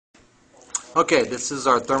Okay, this is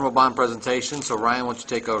our Thermobond presentation, so Ryan, why don't you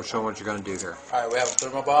take over, show them what you're going to do here. Alright, we have a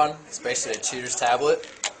Thermobond. It's basically a cheater's tablet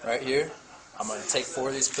right here. I'm going to take 4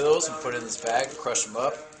 of these pills and put it in this bag and crush them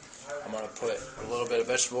up. I'm going to put a little bit of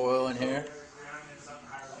vegetable oil in here,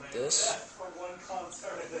 like this.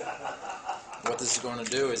 What this is going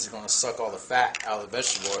to do is it's going to suck all the fat out of the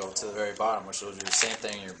vegetable oil to the very bottom, which will do the same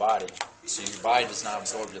thing in your body. So your body does not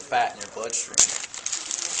absorb the fat in your bloodstream.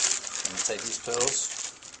 I'm going to take these pills,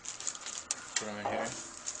 put them in here,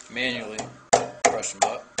 manually crush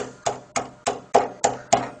them up. I'm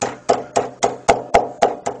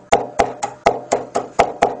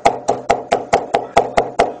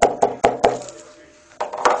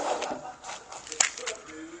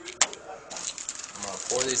going to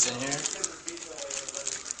pour these in here.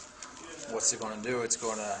 What's it going to do? It's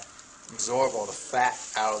going to absorb all the fat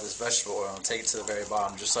out of this vegetable oil and take it to the very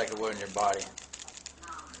bottom, just like it would in your body.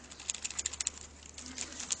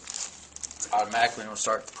 It's automatically going to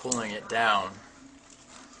start pulling it down.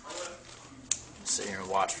 Sit here and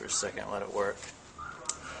watch for a second, let it work.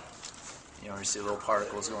 You already see little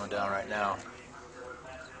particles going down right now.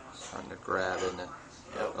 Starting to grab, isn't it?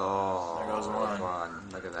 Yep. Oh, there goes one.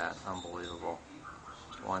 Look at that. Unbelievable.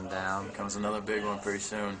 One down. Here comes another big one pretty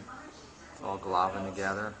soon. It's all globbing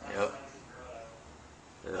together. Yep.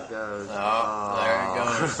 There it goes. Oh, there it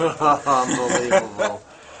goes. Unbelievable.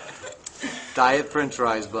 Diet french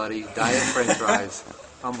fries, buddy. Diet french fries.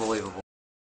 Unbelievable.